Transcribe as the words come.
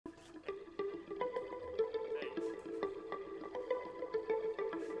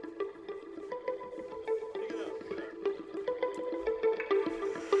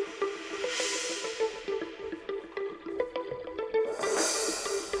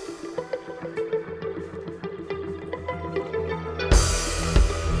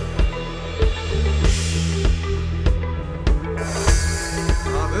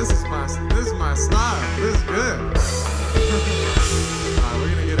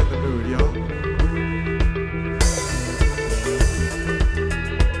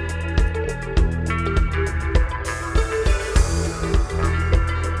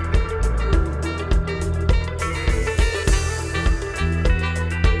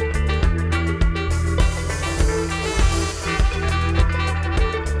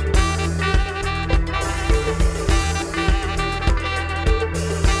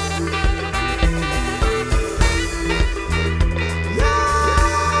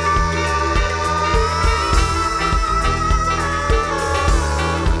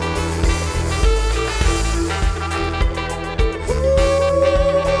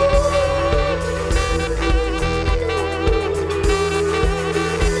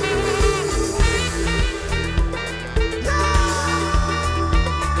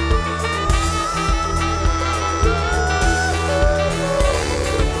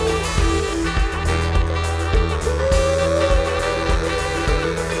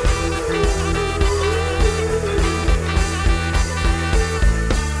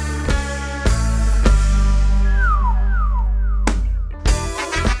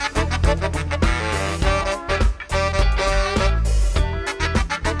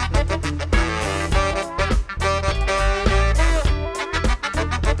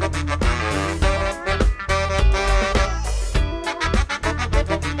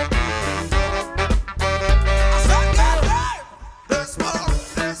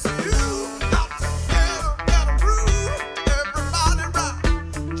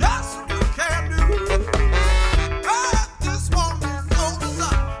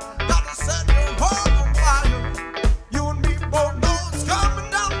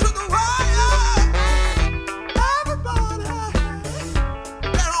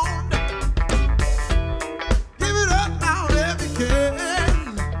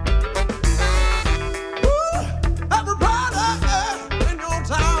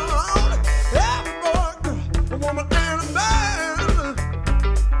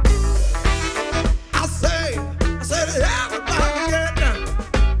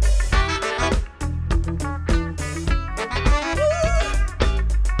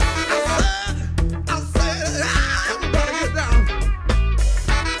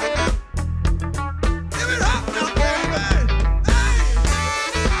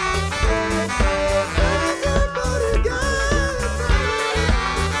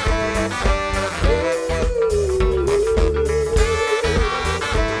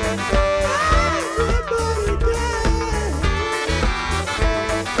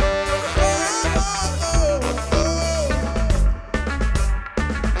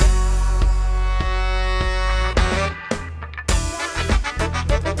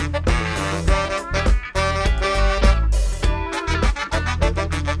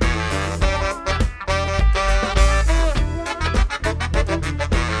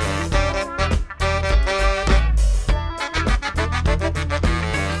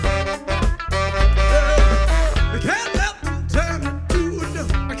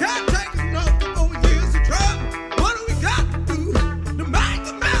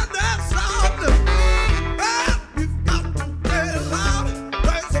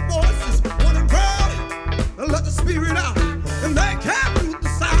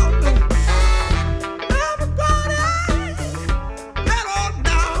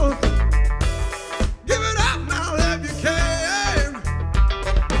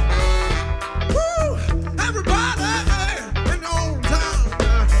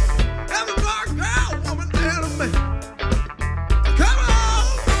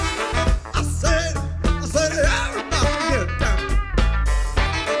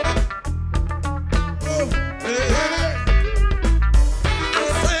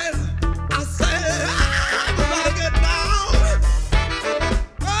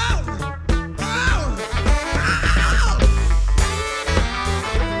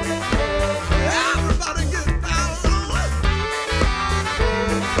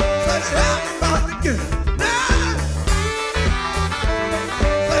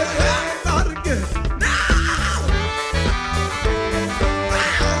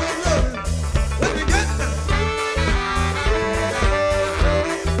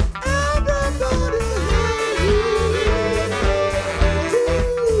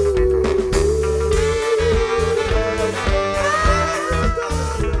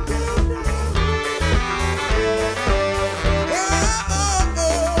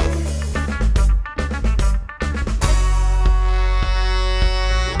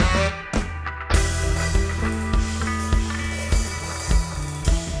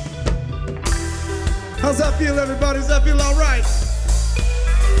feel, everybody? Does that feel all right?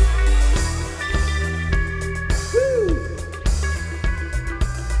 Woo!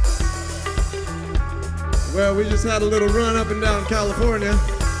 Well, we just had a little run up and down California,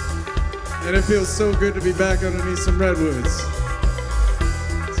 and it feels so good to be back underneath some redwoods.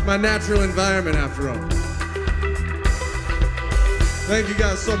 It's my natural environment, after all. Thank you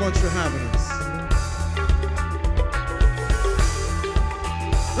guys so much for having us.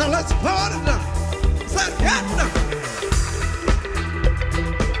 Now let's party now. Let's get now.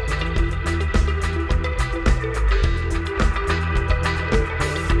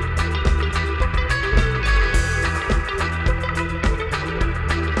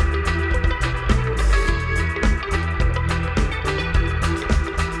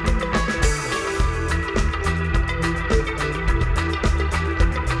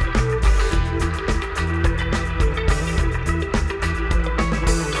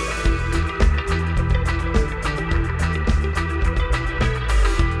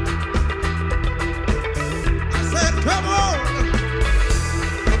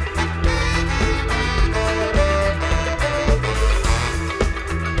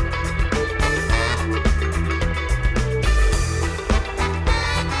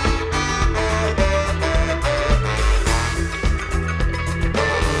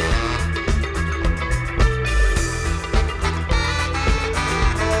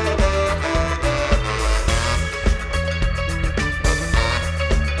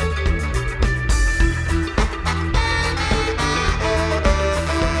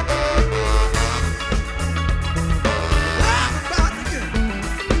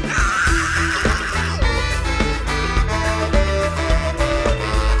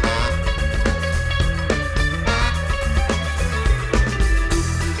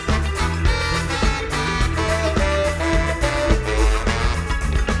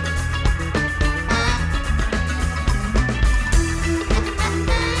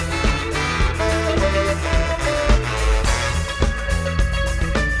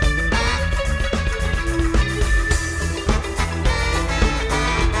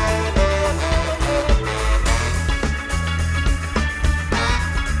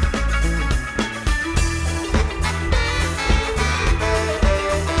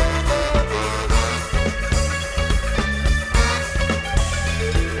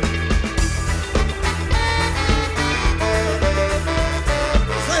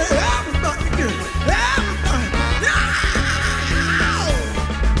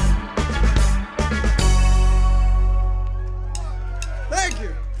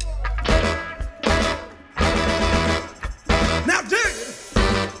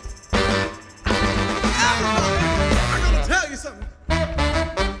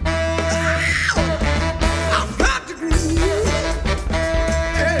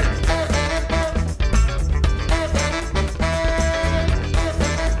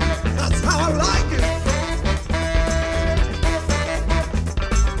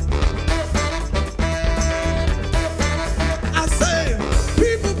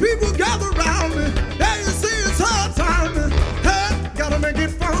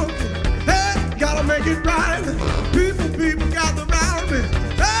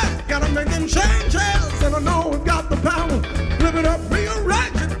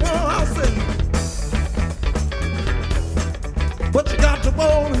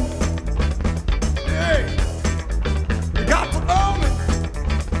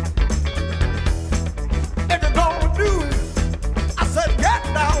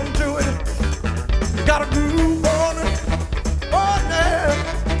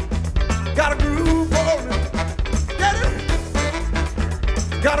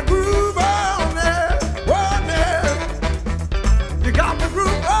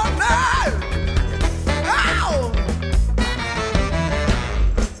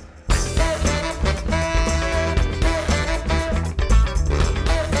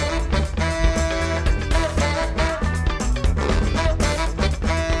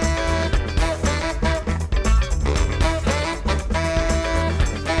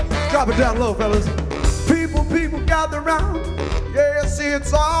 Drop it down low, fellas. People gather round. Yeah, see,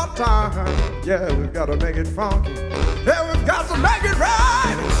 it's all time. Yeah, we've got to make it funky. Yeah, we've got to make it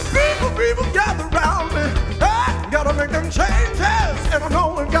right. People gather round me. Hey, gotta make them changes. And I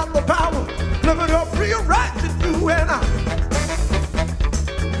know we've got the power. Live it up real right to do and I.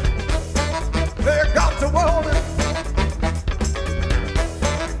 They got to want it.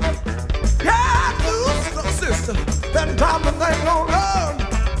 Yeah, lose the sister. Then time the thing gon' run.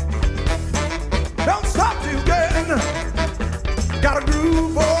 Don't stop till getting. Got a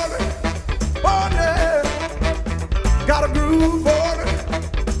groove on it. Got a groove on it.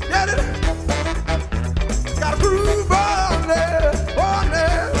 Get it?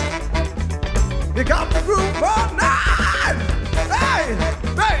 the groove all night. Hey,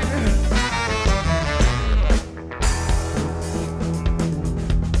 baby.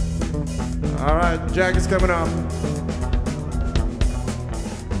 All right, jacket's coming off.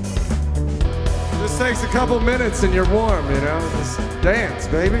 Just takes a couple minutes and you're warm, you know? Just dance,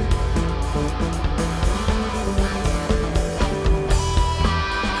 baby.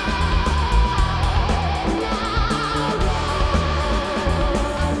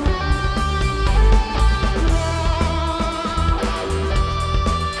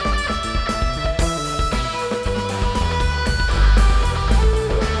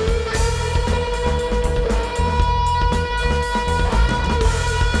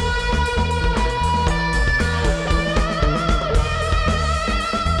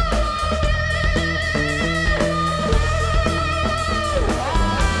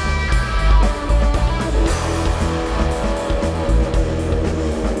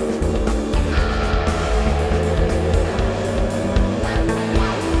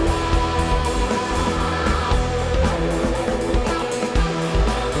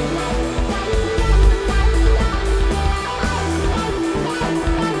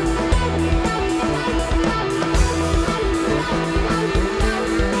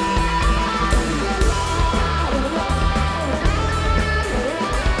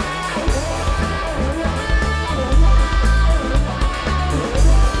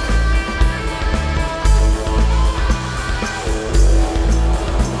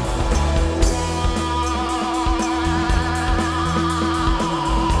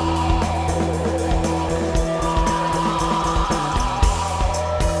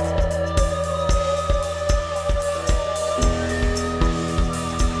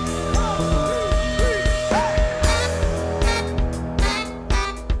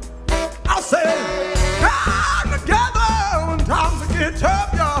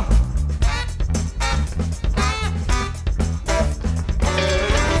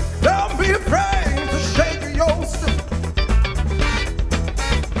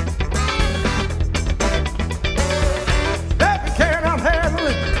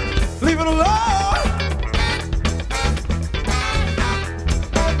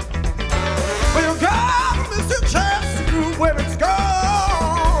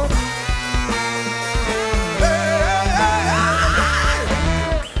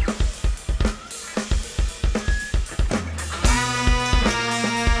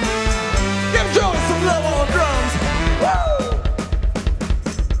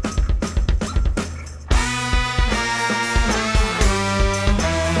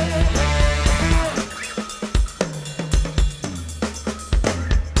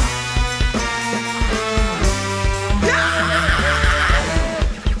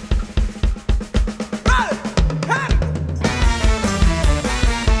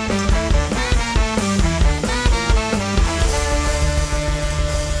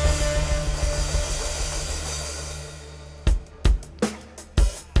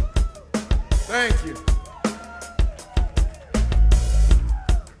 Thank you.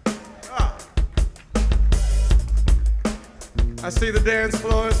 I see the dance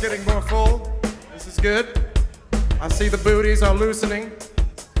floor is getting more full. This is good. I see the booties are loosening.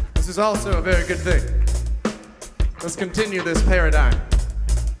 This is also a very good thing. Let's continue this paradigm.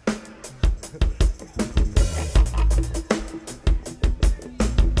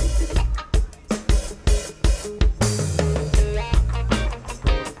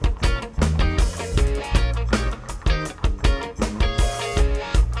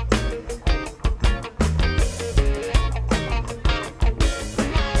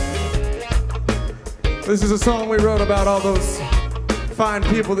 This is a song we wrote about all those fine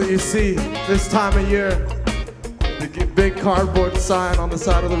people that you see this time of year. The big cardboard sign on the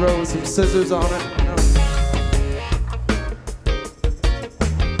side of the road with some scissors on it. You know?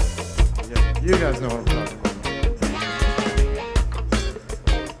 Yeah, you guys know what I'm talking about.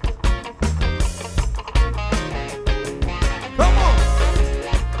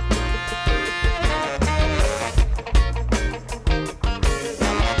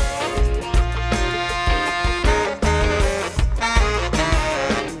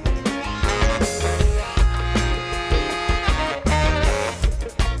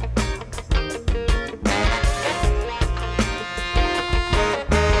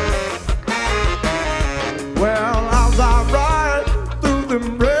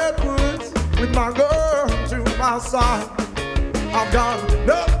 I've got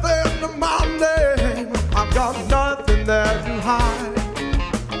nothing to my name. I've got nothing there to hide.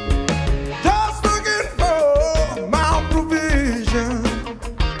 Just looking for my provision.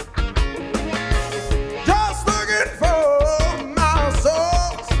 Just looking for my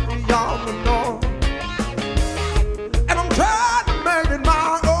source beyond the norm.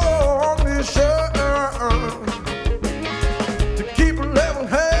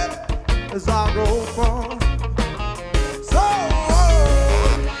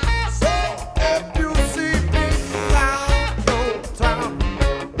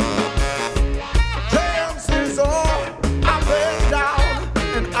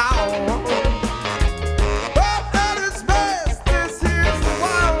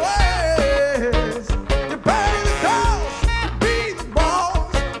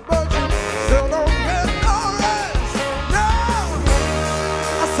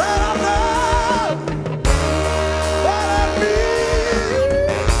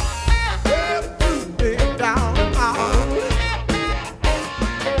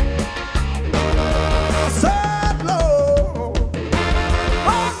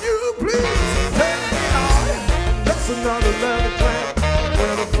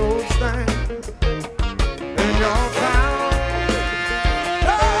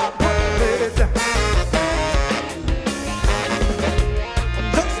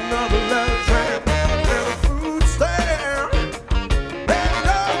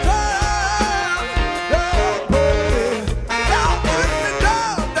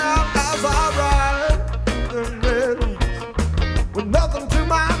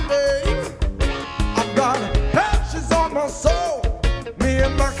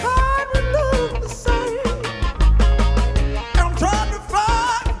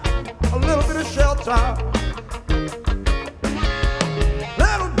 child.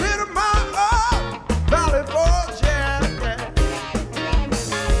 Little bit of my own Valley Boys, yeah, yeah.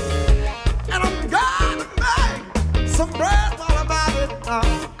 And I'm gonna make some bread while I'm at it now.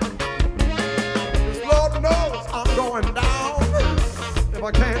 'Cause Lord knows I'm going down if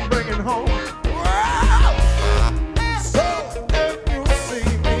I can't bring it home. Wow. So if you see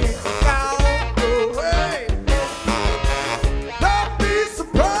me down the way, don't be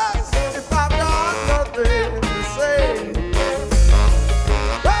surprised if I've got nothing to say.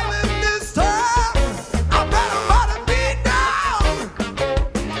 Well, in this town, I better wanna be down,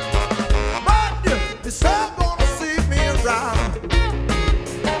 but you're still gonna see me around,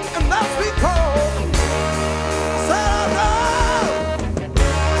 and that's because I love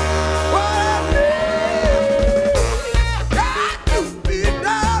what I need. Got to be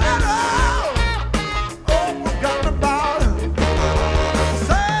down and out. Oh, forgot about it.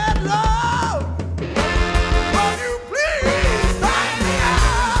 Said love, will you please take me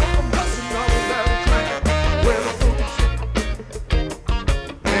out? I'm just another little tramp with a boots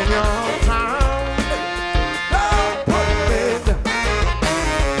in your town. Don't put me down.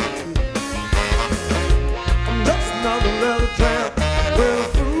 I'm just another little tramp with a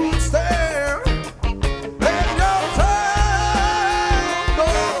food stand in your town.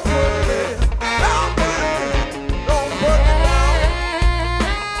 Don't put me down. Don't put me down.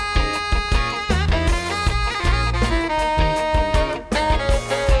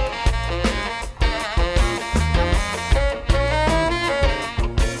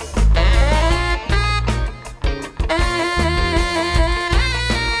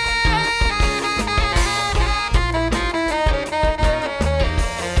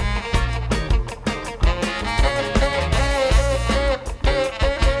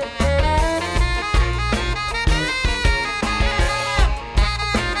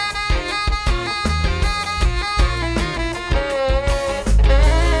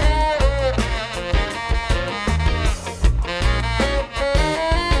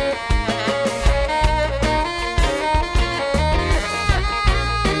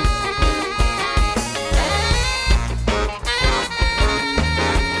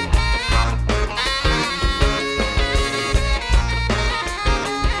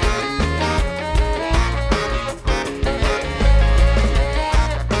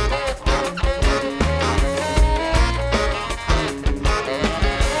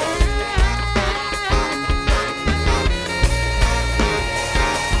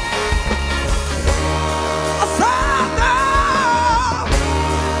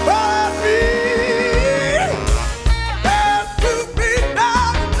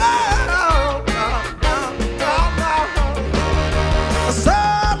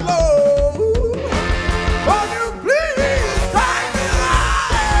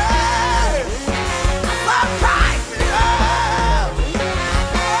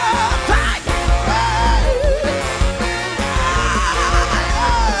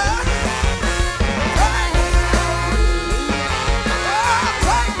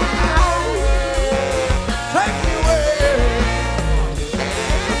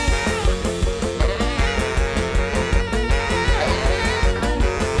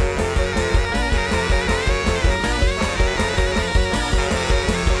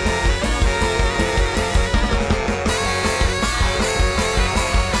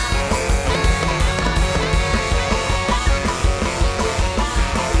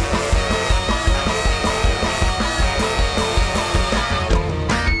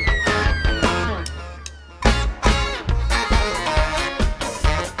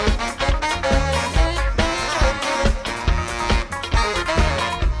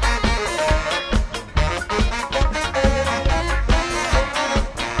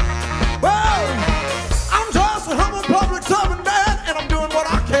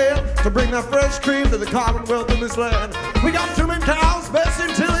 To bring that fresh cream to the commonwealth of this land. We got too many cows, Bessie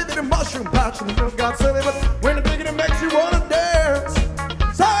and Tilly, that a mushroom patch, and the milk got silly, but when the digging it makes you wanna dance.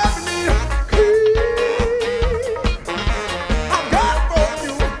 So if you need cream, I've got it for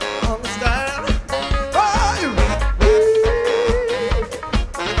you, understand? For you,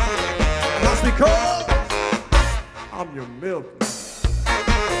 and that's because I'm your milkman.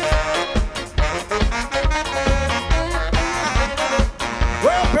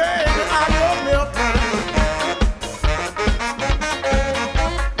 Well, baby, I'm your milkman.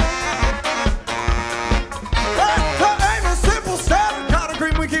 There ain't no simple standard kind of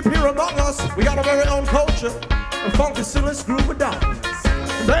cream we keep here among us. We got our very own culture and funky, silly groove of darkness.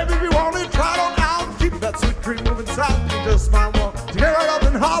 And baby, if you want it, try it on out. Keep that sweet cream moving south. You just might want to get right up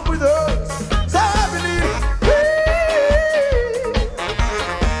and hop with us. So if you need cream,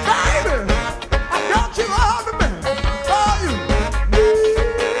 baby, I'm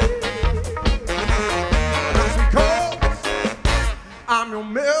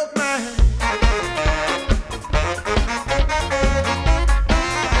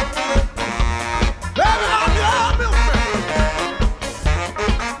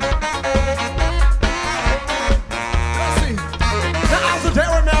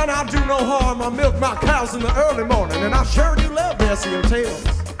my cows in the early morning, and I sure do love Bessie and Tails.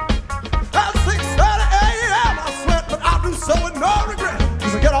 At 6:30 a.m. I sweat, but I do so with no regret,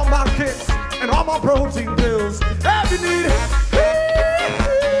 'cause I get all my kicks and all my protein pills. If you need it,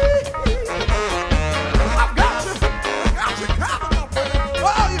 I've got you covered, my friend.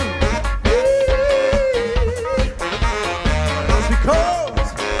 Oh, you. That's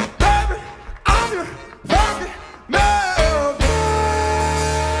because, baby, I'm your fucking milk.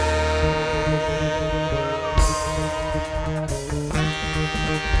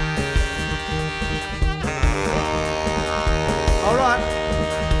 All right.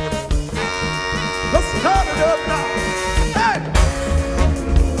 Let's turn it up now. Hey!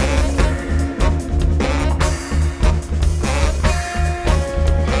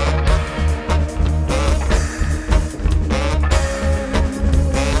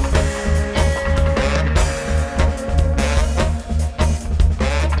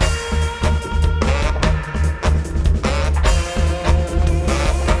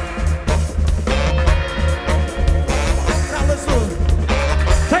 Now listen.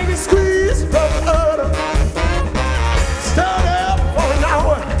 Take a squeeze from the udder. Stir it up for an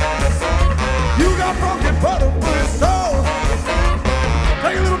hour. You got broken butter for your soul.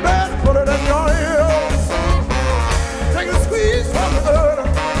 Take a little bit, put it in your ears. Take a squeeze from the udder.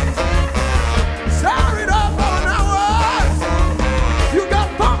 Stir it up for an hour. You got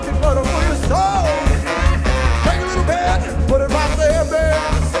broken butter for your soul. Take a little bit, put it right there, baby.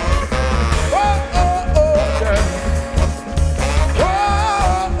 Oh, oh, oh, yeah. Oh,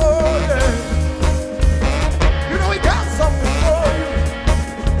 oh, yeah. You know he got something for you.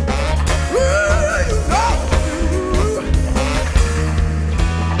 Ooh, you know.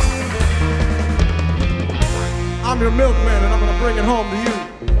 I'm your milkman, and I'm gonna bring it home to you.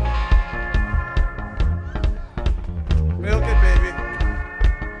 Milk it, baby.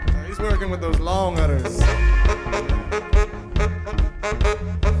 He's working with those long udders.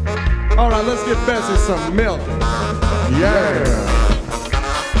 All right, let's get Bessie some milk. Yeah.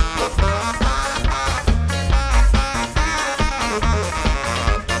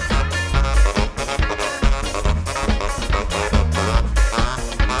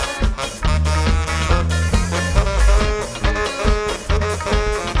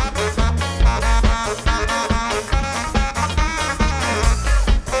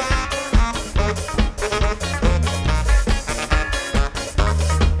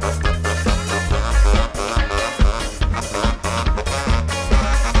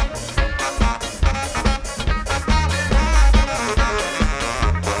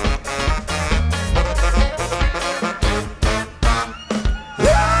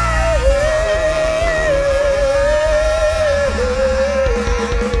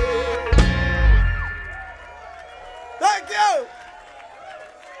 Thank you.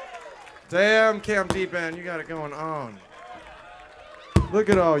 Damn, Camp D Band, you got it going on. Look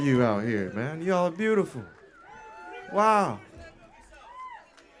at all you out here, man. You all are beautiful. Wow.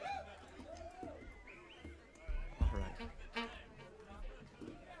 All right.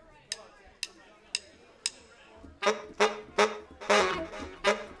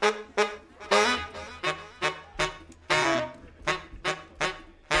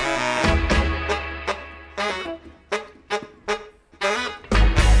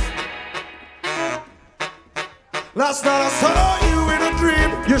 Last night I saw you in a dream.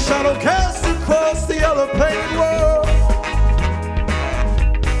 Your shadow cast across the yellow painted wall.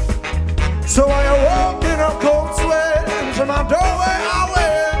 So I awoke in a cold sweat. Into my doorway I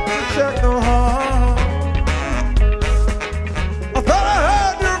went to check the heart. I thought I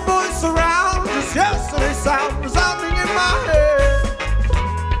heard your voice around. Just yesterday's sound resounding in my head.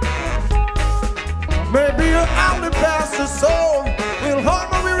 Maybe your only past the soul will haunt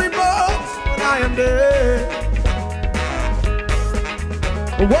my weary bones when I am dead.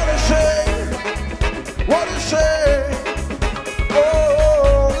 What a shame, what a shame,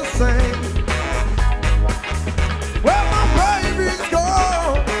 oh, the same. Well, my baby's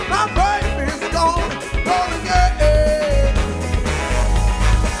gone again.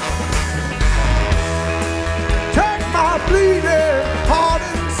 Take my bleeding heart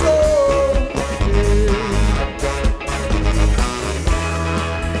and soul.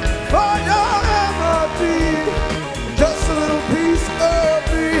 For your remedy, just a little piece of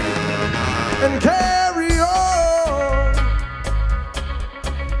and carry on.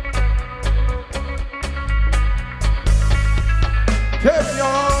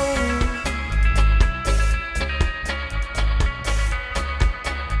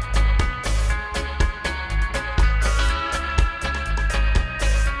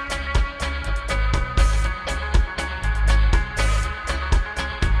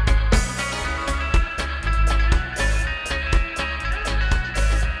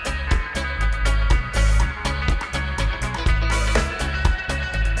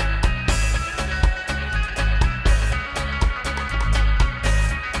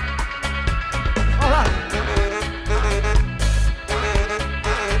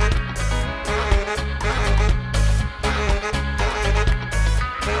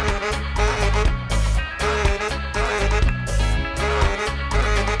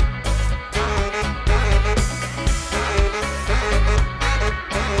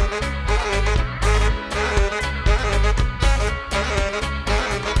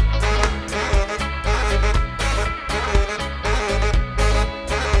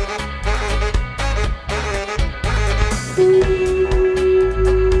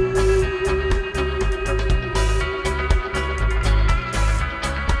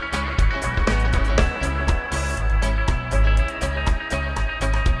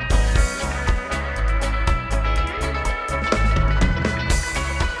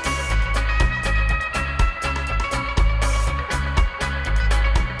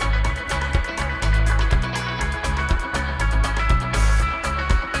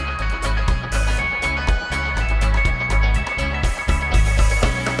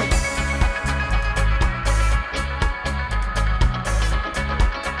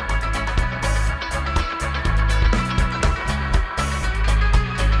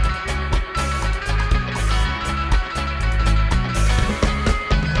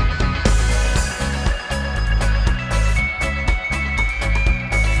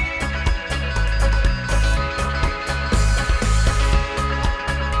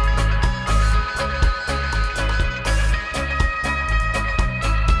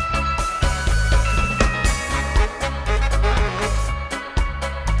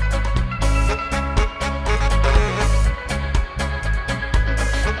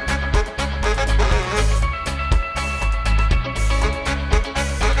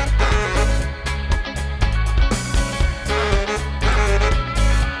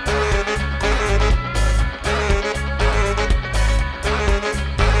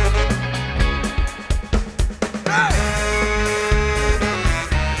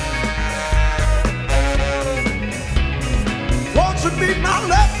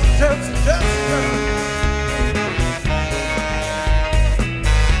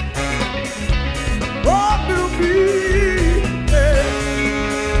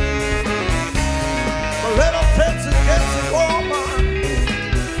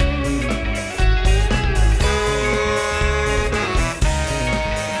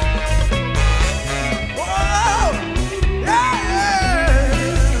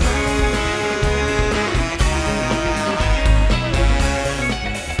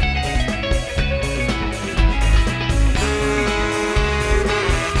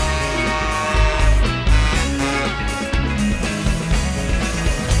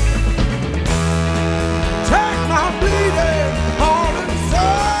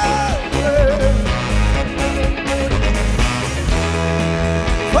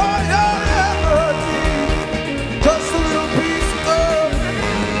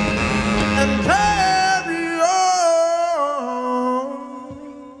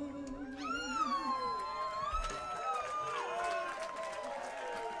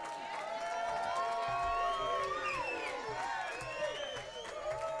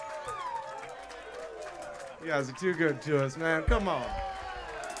 You guys are too good to us, man. Come on.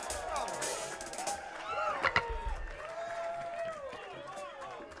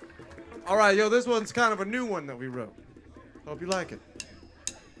 All right, yo, this one's kind of a new one that we wrote. Hope you like it.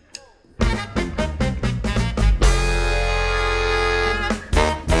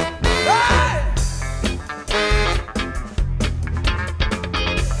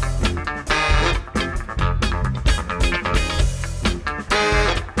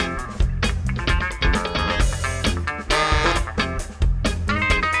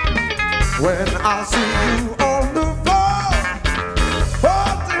 When I see you on the phone,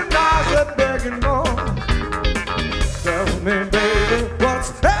 14 hours at begging more. Tell me, baby, what's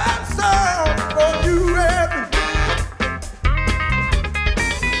that sound for you and me?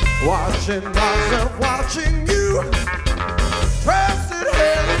 Watching myself, watching you, twisted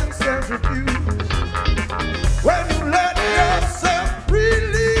heads and centrifuge. When you let yourself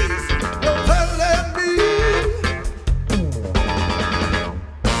release, you're telling me.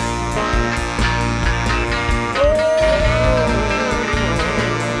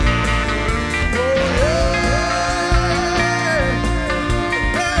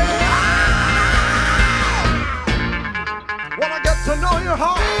 To know your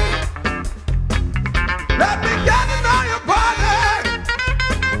heart, let me get to know your body.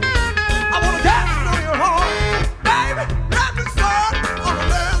 I wanna get to know your heart, baby. Let me start on the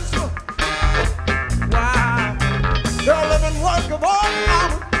dance floor. Wow, you're a living work of art,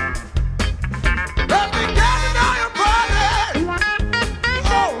 mama. Let me get to know your body.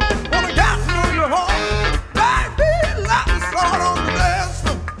 Oh, wanna get to know your heart, baby. Let me start on the dance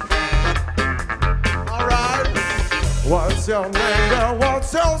floor. All right. What's your name, girl?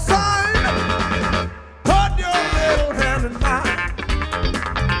 What's your sign? Put your little hand in mine.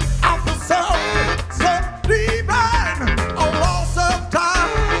 I feel so divine, a loss of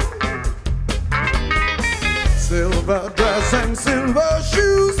time. Silver dress and silver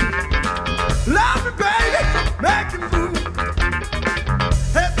shoes. Love me, baby, make it move.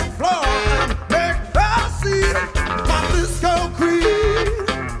 Hit the floor and make her see my disco queen.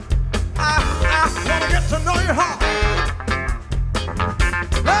 I wanna get to know your heart.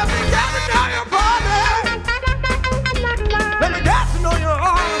 Let me get to know your body. Let me get to know your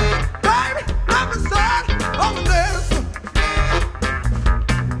arm. Baby, let me start on the dance.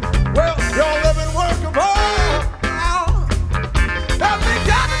 Well, you're a living work of art. Let me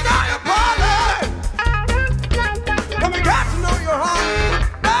get to know your body. Let me get to know your heart.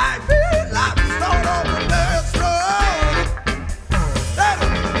 Baby, let me start on the dance floor.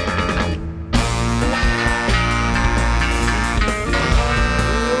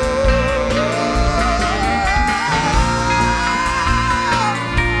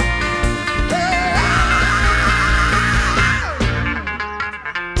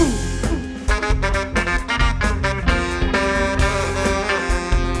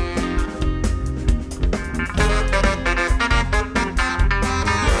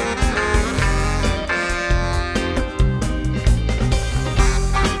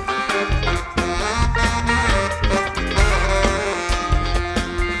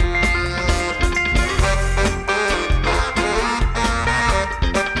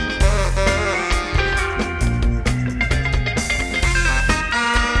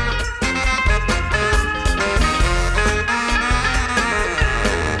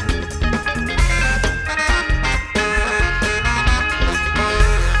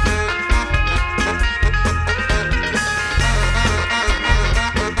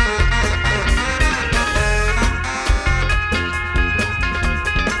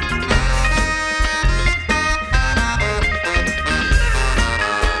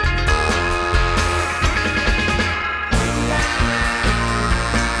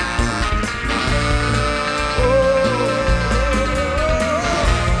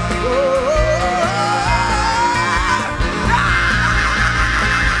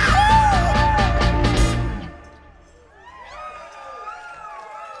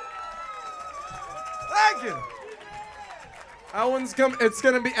 That one's coming. It's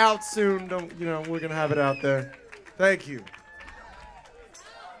gonna be out soon. Don't you know? We're gonna have it out there. Thank you.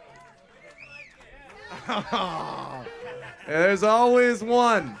 There's always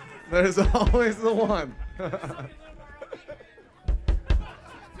one. There's always the one.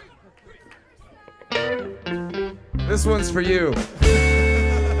 This one's for you.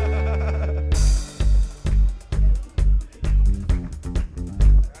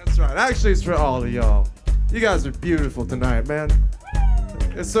 That's right. Actually, it's for all of y'all. You guys are beautiful tonight, man.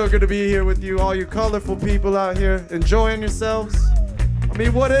 It's so good to be here with you, all you colorful people out here, enjoying yourselves. I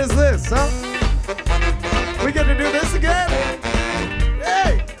mean, what is this, huh? We get to do this again?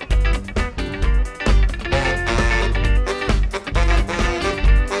 Hey!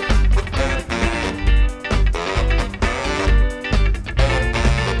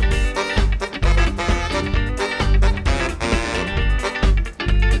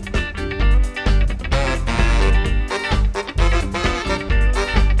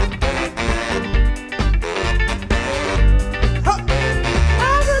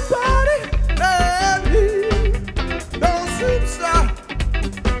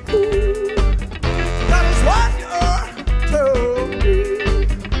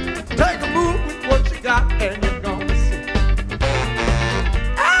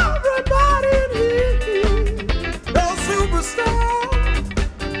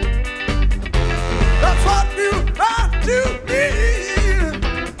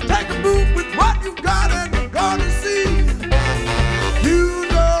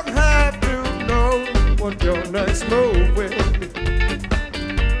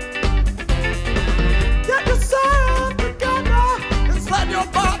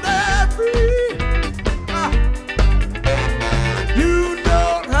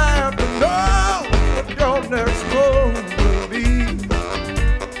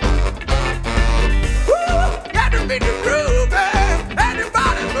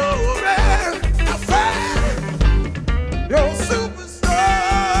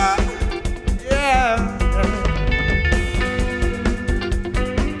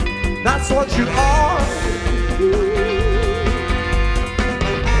 That's what you are.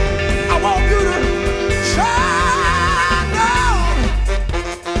 I want you to shine down.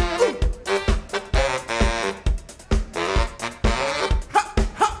 Ha,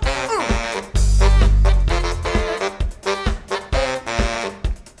 ha,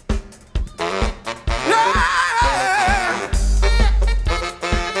 yeah.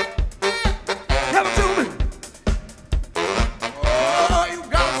 Give it to me. Oh, you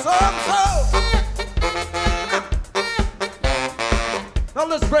got some soul. Now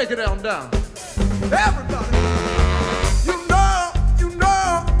let's break it on down. Everybody, you know, you're a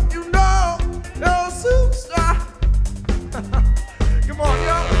superstar. Come on,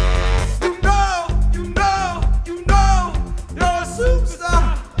 y'all. You know, you're a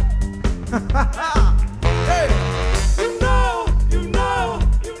superstar. Hey, you know, you're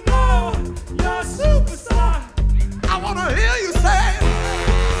a superstar. I wanna hear you say,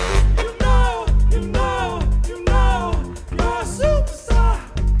 you know, you're a superstar.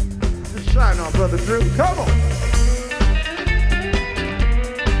 Shine on, brother Drew. Come on.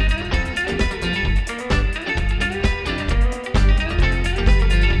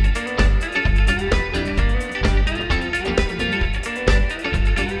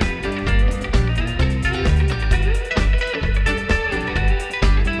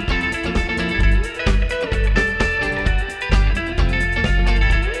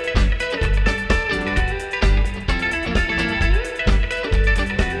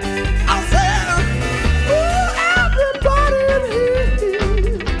 I said, ooh, everybody in here,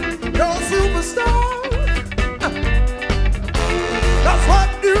 you're a superstar. That's what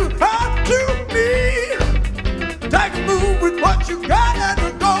you have to be. Take a move with what you got and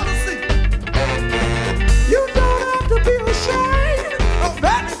we're gonna see. You don't have to be ashamed of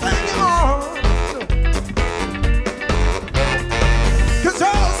anything you are. 'Cause you're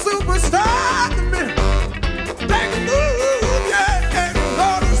a superstar to me. Take a move, yeah, and we're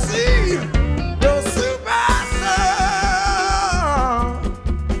gonna see you're a superstar.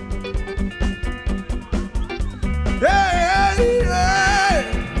 Yeah.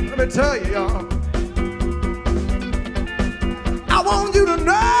 Let me tell you, y'all. I want you to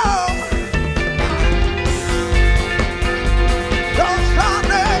know don't shine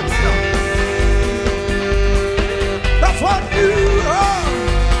next. That's what you are.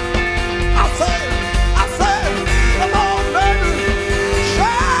 I say, come on, baby,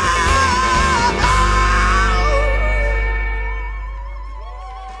 shine out.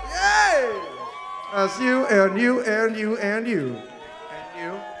 Yeah. That's you and you and you and you. And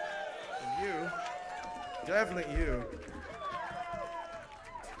you. And you. Definitely you.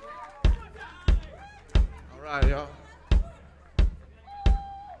 All right, y'all.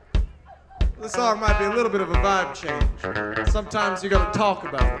 This song might be a little bit of a vibe change. Sometimes you gotta talk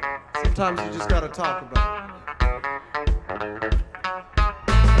about it. Sometimes you just gotta talk about it.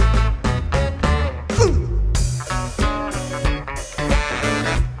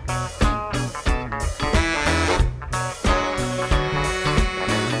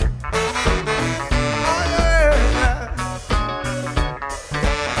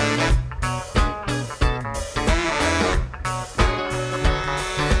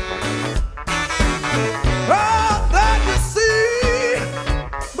 All that you see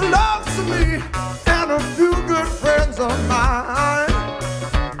belongs to me and a few good friends of mine.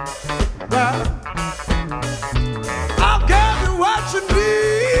 Well, I'll give you what you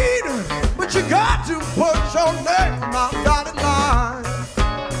need, but you got to put your name on my dotted line.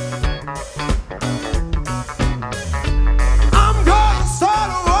 I'm gonna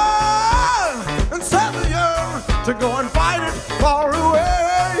start a war and send you to go and fight it far away.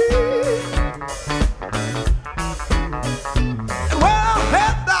 And when I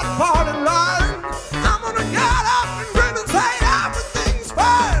hit that party line, I'm gonna get up and grin and say everything's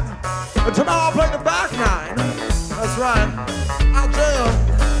fine. But tomorrow I'll play the back nine. That's right. I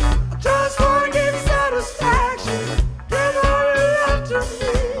just wanna give you satisfaction. Give all your love to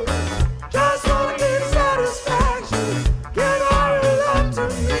me. Just wanna give you satisfaction. Give all your love to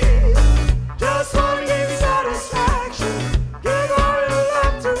me. Just wanna give you satisfaction. Give all your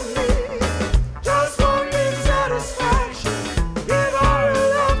love to me. Just wanna give you satisfaction. Give all your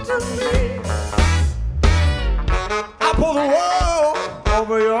love to me. I pull the wool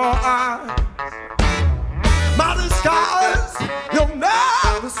over your eyes. My disguise you'll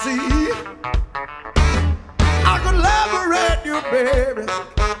never see. I could liberate you, baby.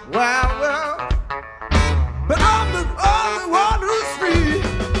 Well, but I'm the only one who's free,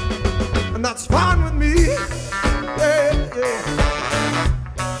 and that's fine with me. Yeah.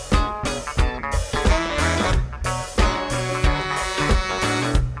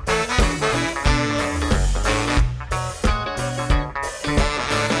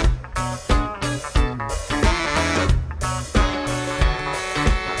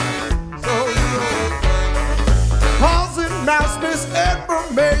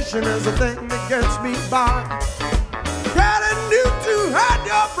 Temptation is the thing that gets me by. Getting you to hurt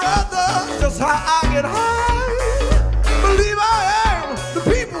your brother, just how I get high. Believe I am the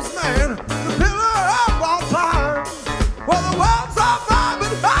people's man, the pillar of all time. Well, the world's on fire,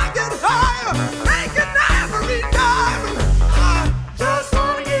 but I get higher, making every diamond. I just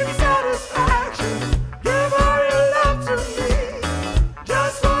wanna give you satisfaction, give all your love to me.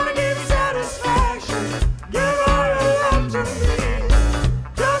 Just wanna give you satisfaction, give all your love to me.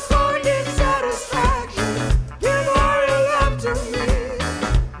 Just wanna give you satisfaction, give all your love to me.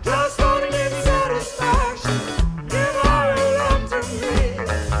 Just wanna give you satisfaction, give all your love to me.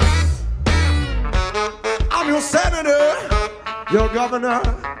 I'm your senator, your governor,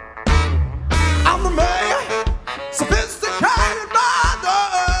 I'm the mayor, sophisticated mother.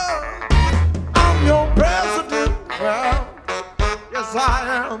 I'm your president, well, yes I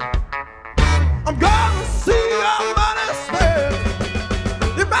am. I'm gonna see your money spent.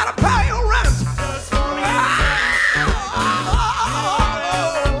 You better pay your rent.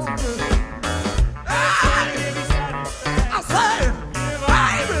 I say,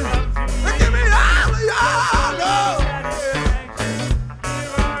 baby, give me all of your love.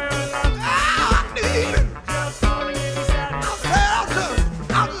 I need it. Just wanna give you satisfaction. Give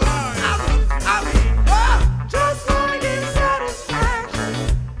all your love to me. Just wanna give you satisfaction.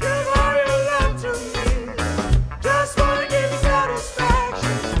 Give all your love to me. Just wanna give you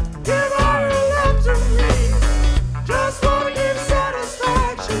satisfaction. Give all your love to me. Just wanna give you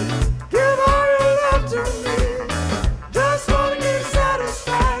satisfaction. Give all your love to me. Just wanna give you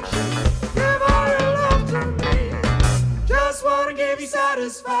satisfaction. Give all your love to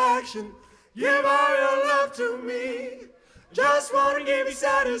me. Just wanna give you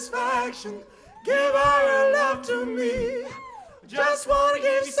satisfaction. Give all your love to me. Just wanna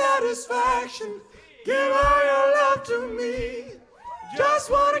give you satisfaction. Give all your love to me. Just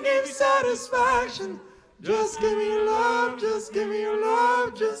wanna give you satisfaction. Just give me your love, just give me your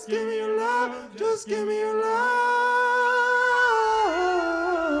love, just give me your love, just give me your love.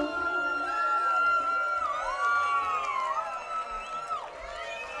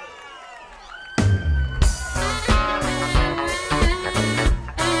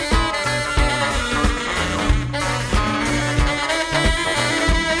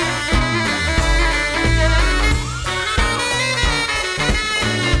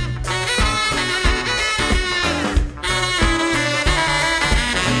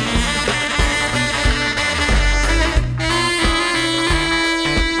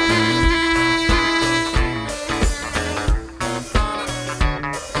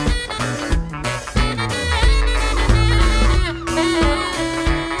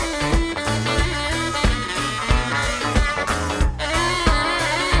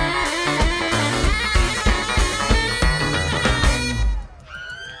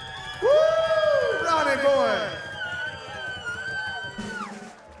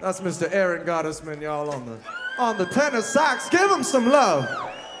 That's Mr. Aaron Gotesman, y'all, on the tenor sax. Give him some love.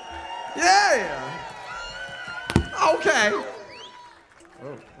 Yeah. Okay.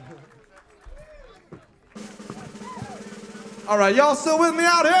 Oh. All right, y'all still with me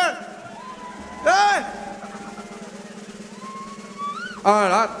out here? Hey. All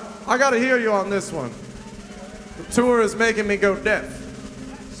right, I gotta hear you on this one. The tour is making me go deaf,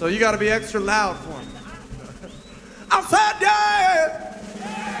 so you gotta be extra loud for me. I said, yeah.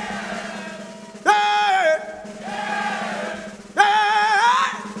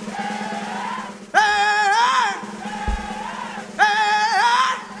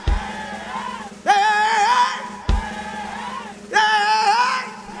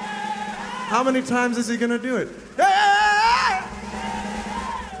 How many times is he gonna do it?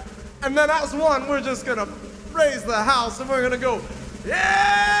 And then as one, we're just gonna raise the house and we're gonna go,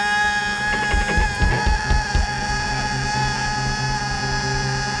 yeah!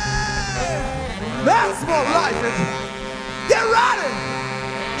 That's more like it. Get ready.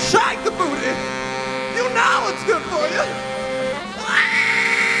 Shake the booty. You know it's good for you.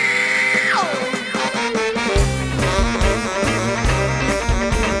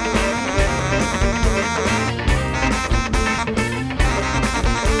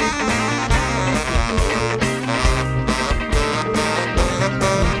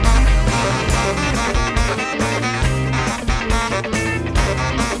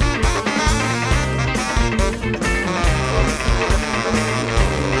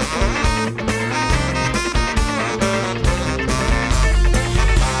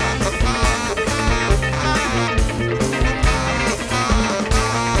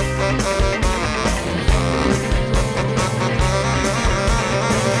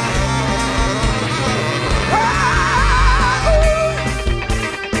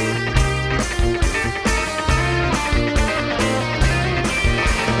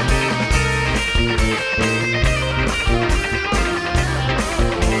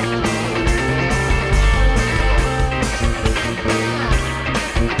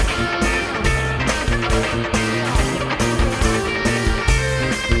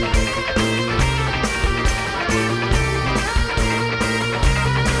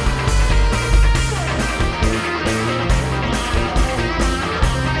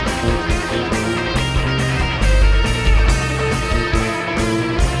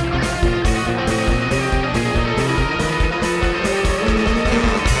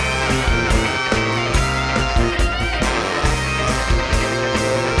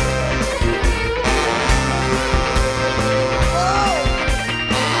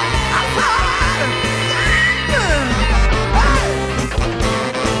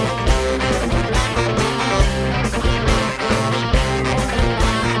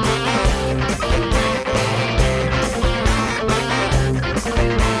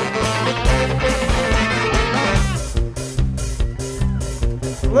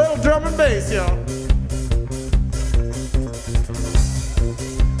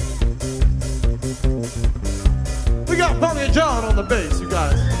 the bass, you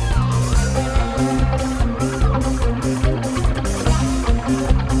guys.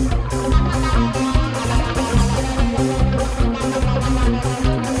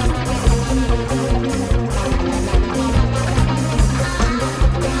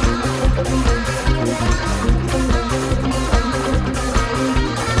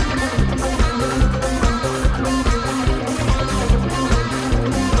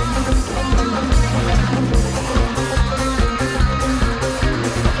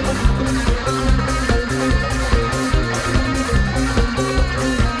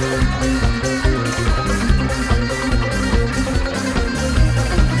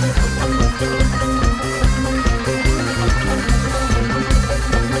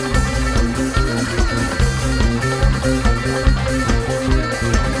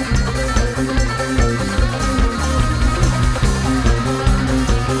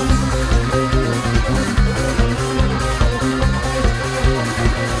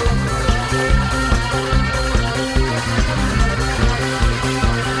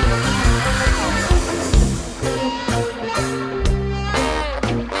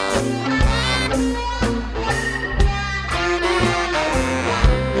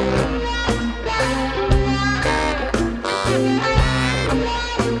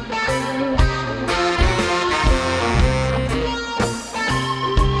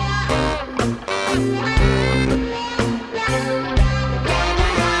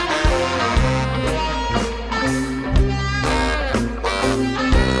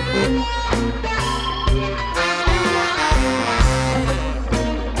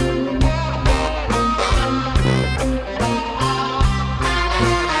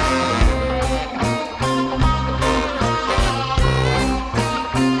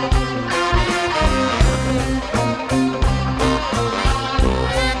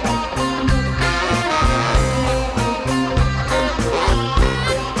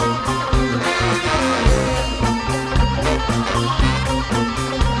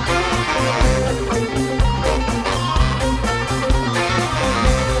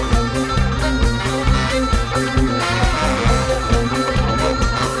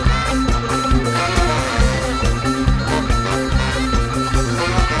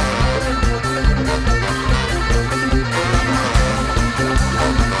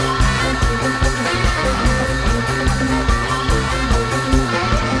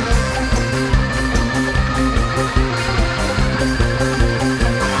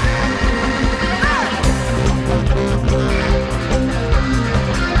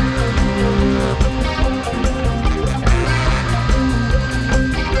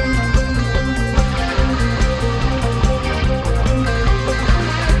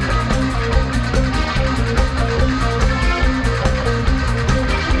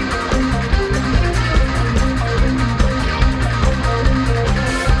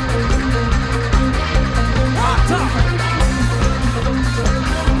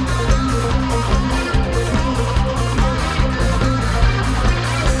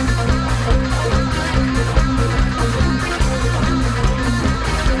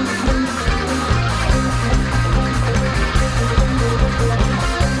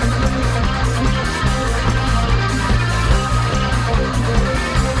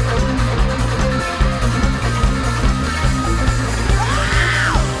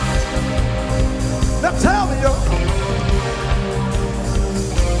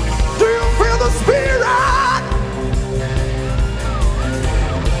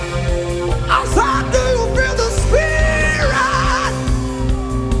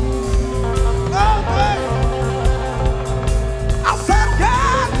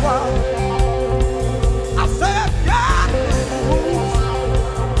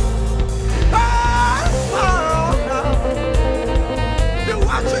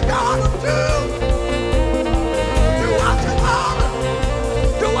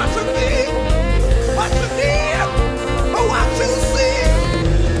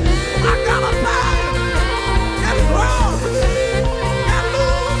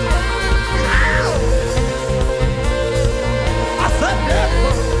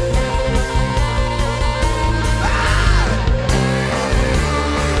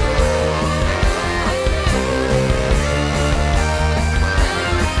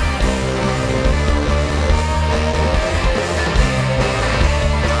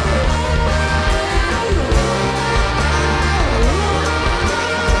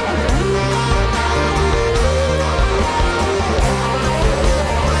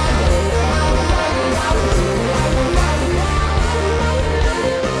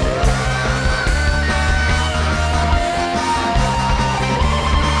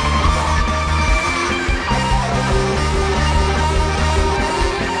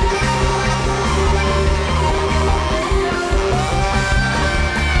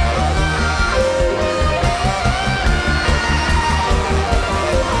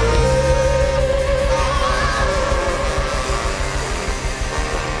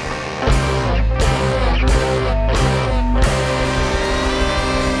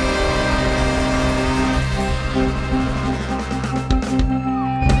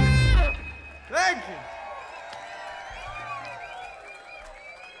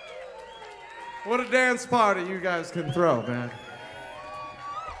 What a dance party you guys can throw, man.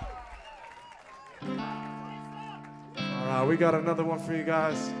 All right, we got another one for you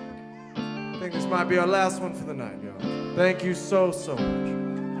guys. I think this might be our last one for the night, yo. Thank you so, so much.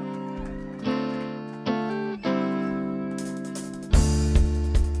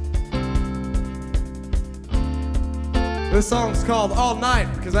 This song's called All Night,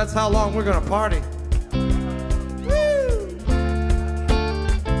 because that's how long we're gonna party.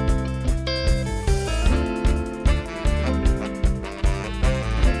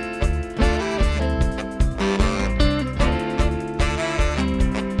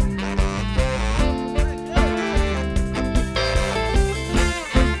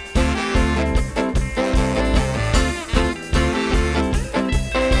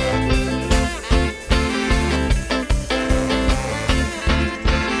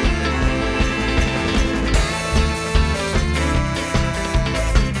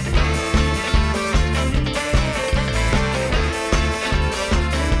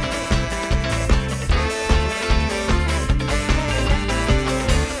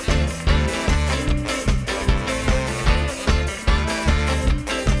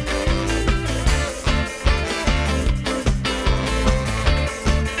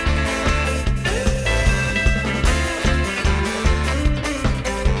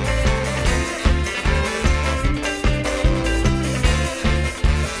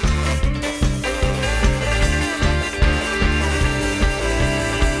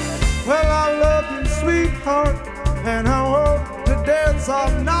 And I want to dance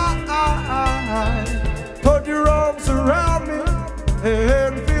all night. Put your arms around me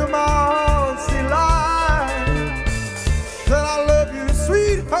and feel my heart delight. Said I love you,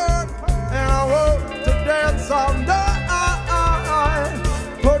 sweetheart, and I want to dance all night.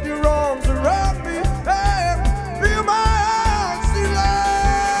 Put your arms around me and feel my heart delight.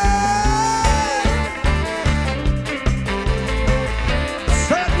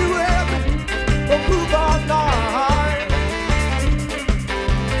 Said you have me, but move all night.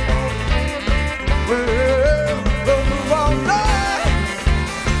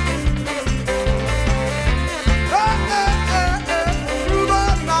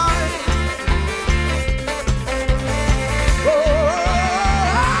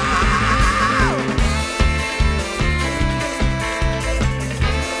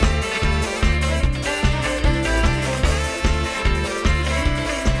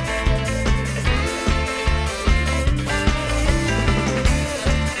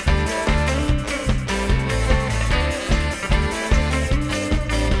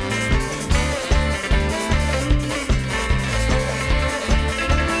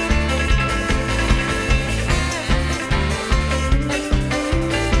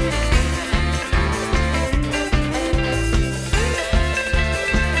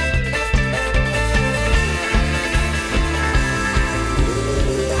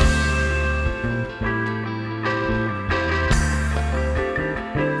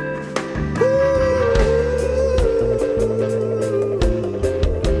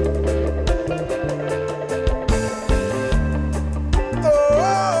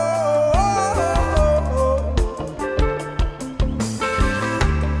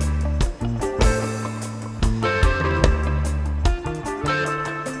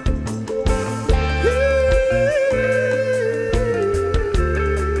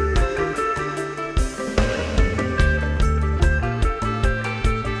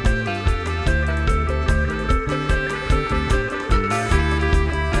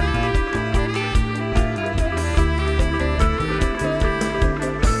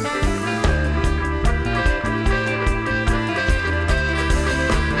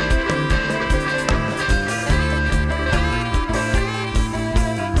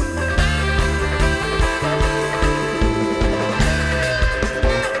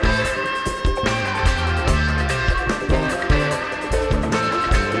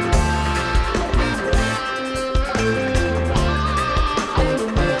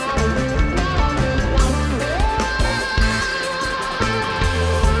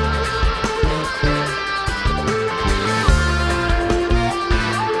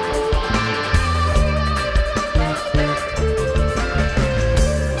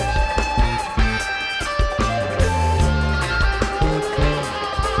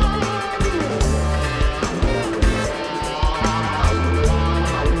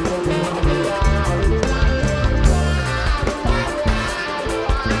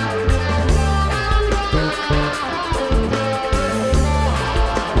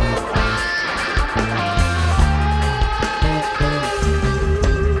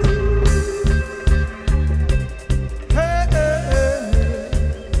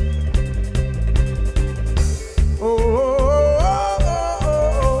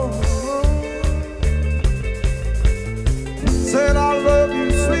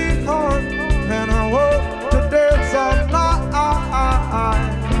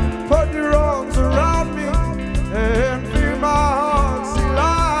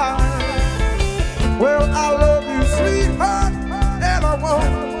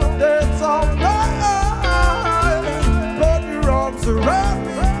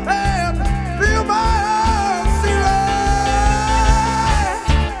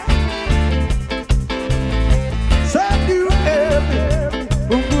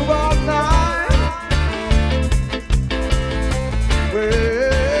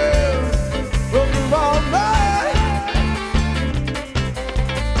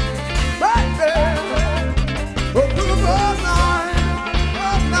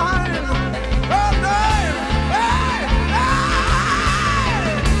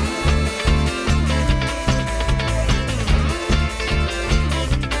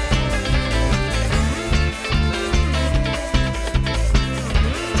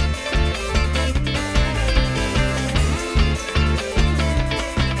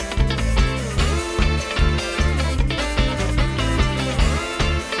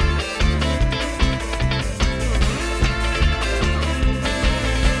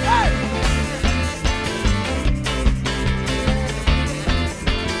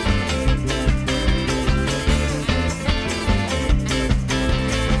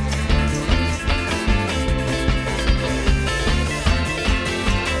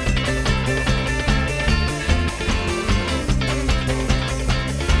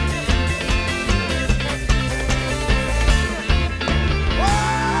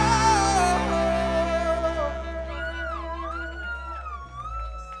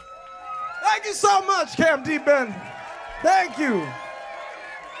 Thank you so much, Camp Deep Bend. Thank you.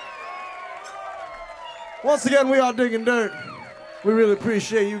 Once again, we are Diggin Dirt. We really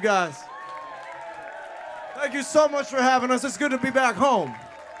appreciate you guys. Thank you so much for having us. It's good to be back home.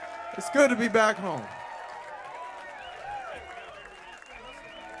 It's good to be back home.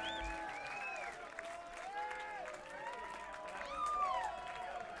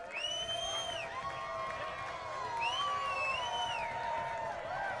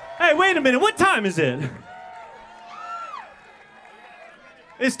 Hey, wait a minute. What time is it?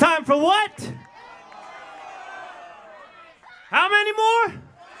 It's time for what? How many more?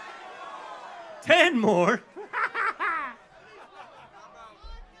 10 more.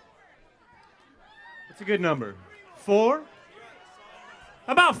 That's a good number. 4?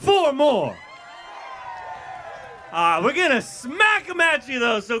 About 4 more. We're gonna smack them at you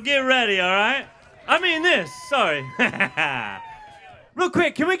though, so get ready, all right? I mean this, sorry. Real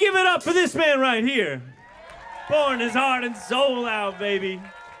quick, can we give it up for this man right here? Pouring his heart and soul out, baby.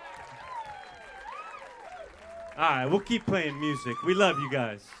 All right, we'll keep playing music. We love you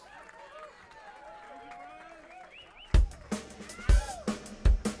guys.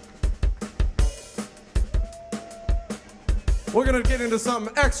 We're gonna get into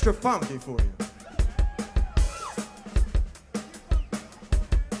something extra funky for you.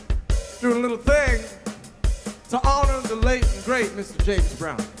 Doing a little thing to honor the late and great Mr. James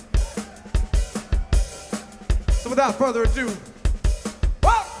Brown. So without further ado,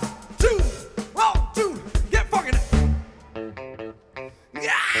 1, 2, get funky now.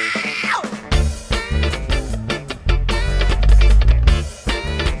 Yeah!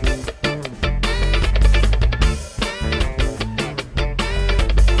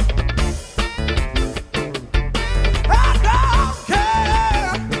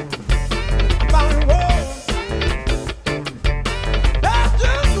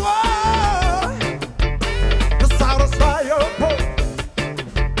 Your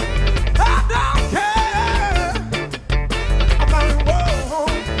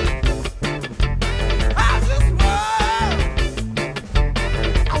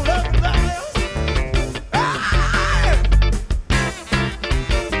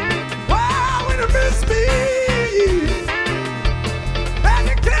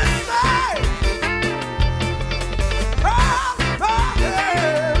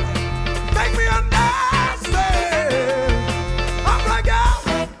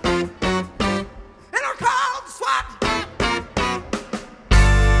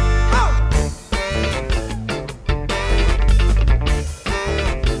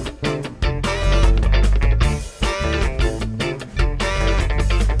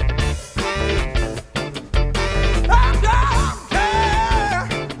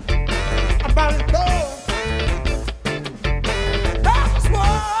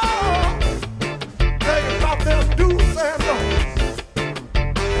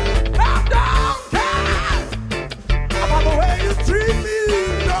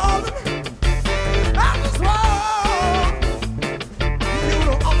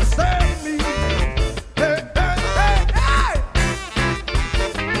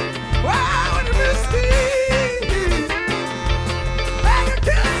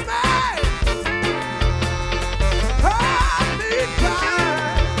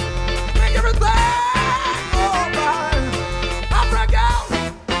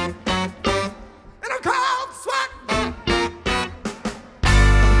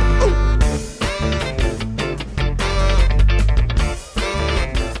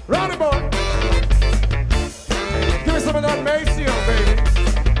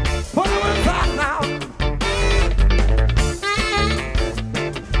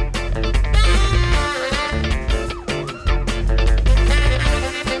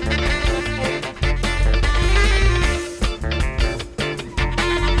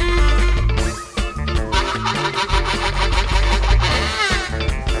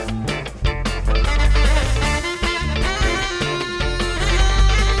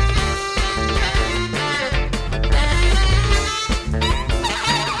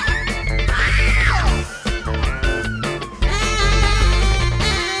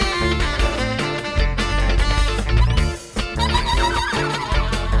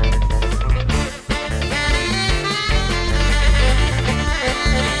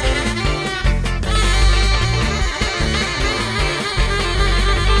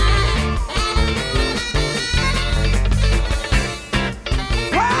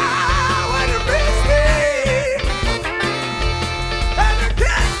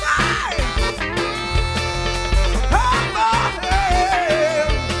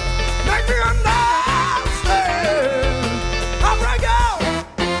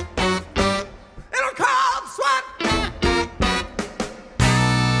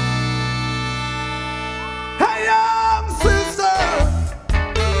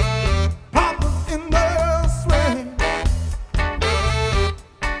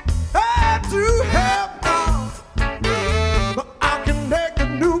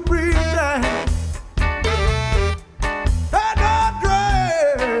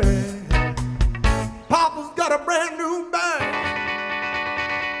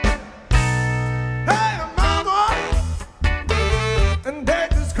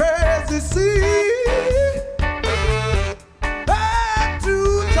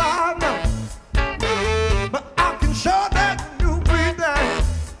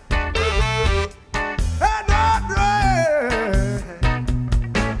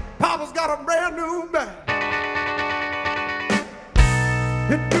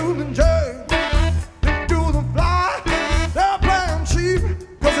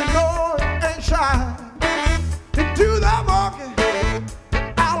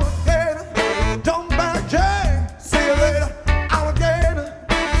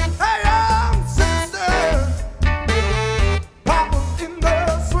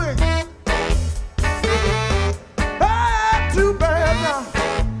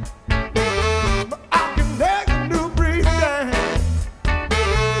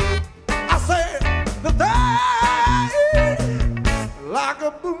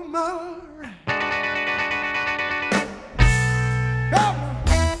boomerang. Come on.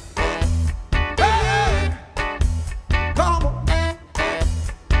 Hey, come on.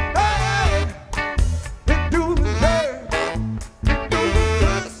 Hey, it do the jam, it do the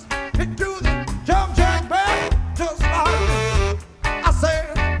twist, it do the jump jack back, just like I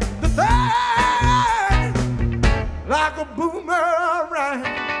said the thing, like a boomerang.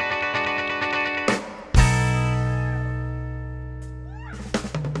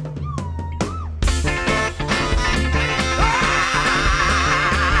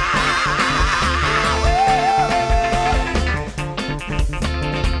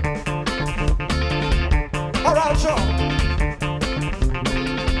 All right, y'all.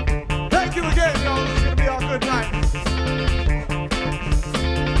 Thank you again, y'all. This is gonna be our good night.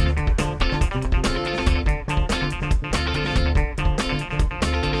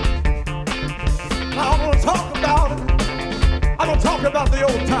 Now I'm gonna talk about it. I'm gonna talk about the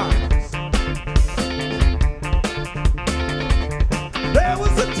old times. There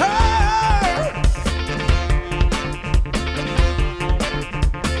was a time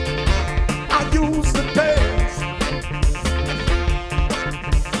I used to dance.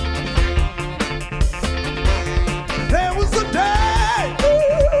 There was a day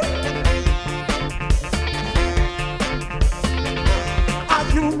I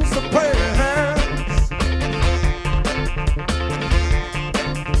used to play hands.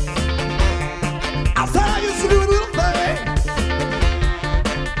 I said I used to do a little thing.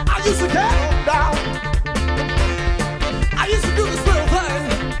 I used to get on down. I used to do this little thing.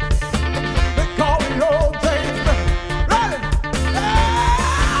 They call me old James. Ready?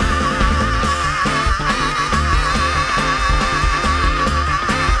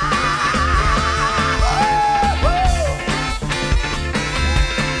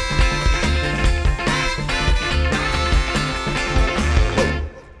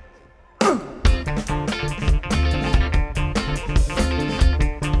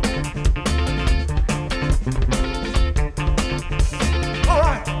 All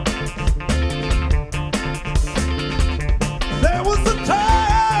right. There was a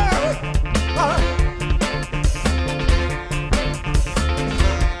time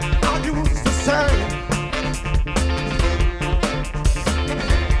I used to say,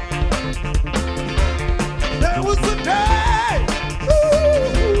 there was a day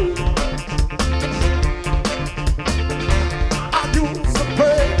I used to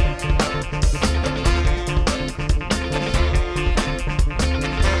pray.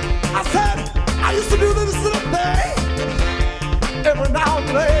 I said I used to do this little thing every now and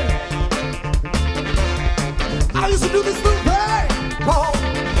then. I used to do this little thing called,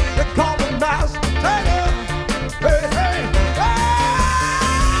 they call me Master Tenor. Hey, hey,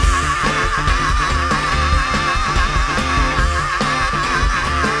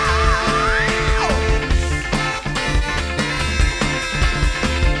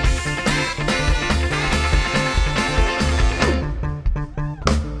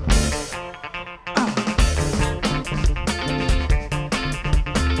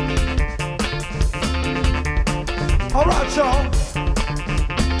 all right, y'all.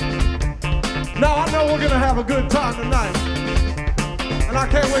 Now I know we're gonna have a good time tonight, and I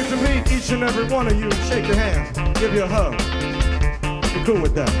can't wait to meet each and every one of you and shake your hand, give you a hug. You're cool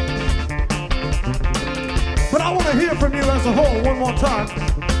with that. But I want to hear from you as a whole one more time.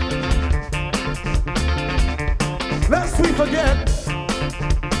 Lest we forget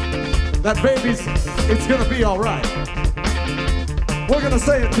that, babies, it's gonna be all right. We're gonna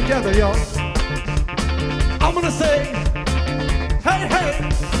say it together, y'all. I'm gonna say, hey, hey,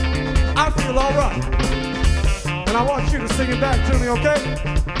 I feel all right. And I want you to sing it back to me, okay?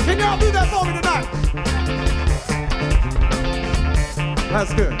 Can y'all do that for me tonight?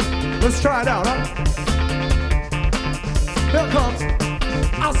 That's good. Let's try it out, huh? Here it comes.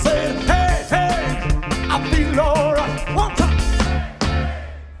 I said, hey, hey, I feel all right. One time.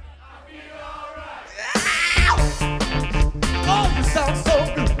 I feel all right. Oh, you sound so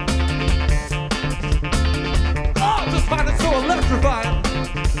good. Find it so electrifying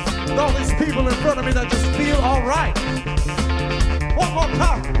with all these people in front of me that just feel all right. One more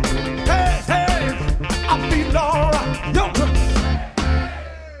time. Hey, hey, I feel all right. Yo, I feel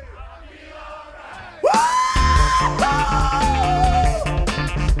all right.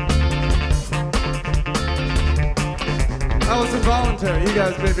 That was involuntary. You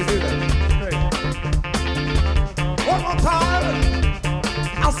guys made me do that. Great. One more time.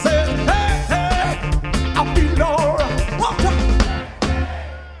 I said, hey, hey, I feel all right. One time.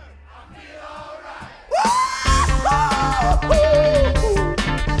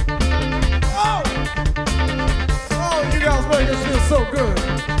 Oh, you guys make us feel so good.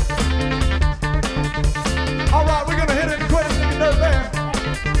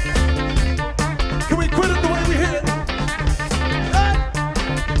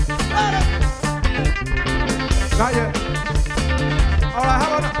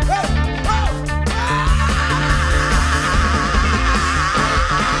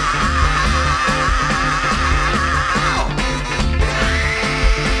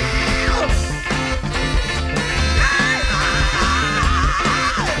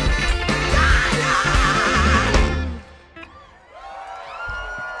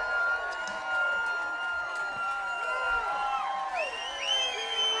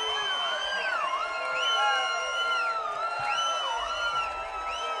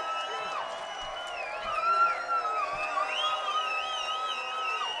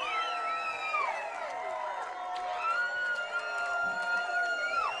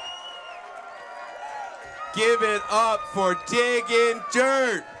 Give it up for Diggin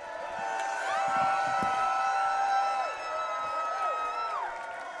Dirt.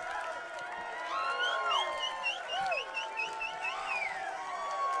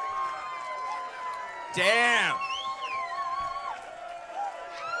 Damn.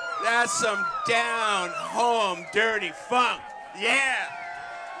 That's some down home dirty funk. Yeah.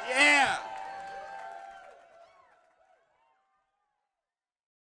 Yeah.